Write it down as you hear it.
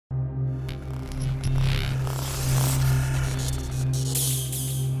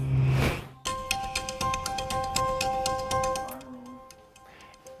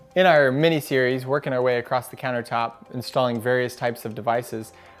In our mini-series, working our way across the countertop, installing various types of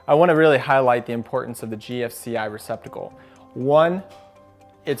devices, I want to really highlight the importance of the Gfci receptacle. One,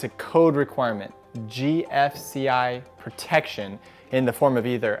 it's a code requirement. Gfci protection in the form of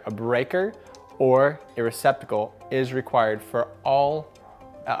either a breaker or a receptacle is required for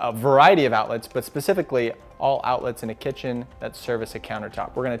a variety of outlets, but specifically all outlets in a kitchen that service a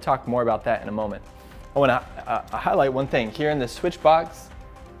countertop. We're going to talk more about that in a moment. I want to highlight one thing. Here in this switch box,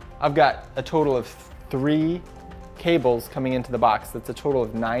 I've got a total of 3 cables coming into the box. That's a total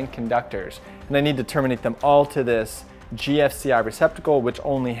of 9 conductors. And I need to terminate them all to this Gfci receptacle, which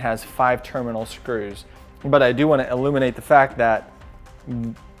only has 5 terminal screws. But I do want to illuminate the fact that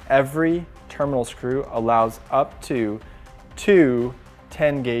every terminal screw allows up to 2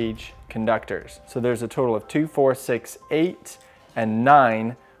 10-gauge conductors. So there's a total of 2, 4, 6, 8, and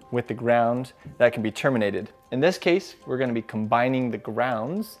 9 with the ground that can be terminated. In this case, we're going to be combining the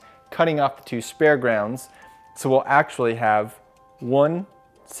grounds, cutting off the 2 spare grounds, so we'll actually have 1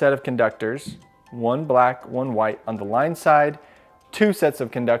 set of conductors, 1 black, 1 white on the line side, 2 sets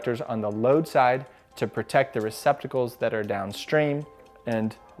of conductors on the load side to protect the receptacles that are downstream,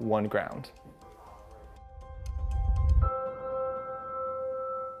 and 1 ground.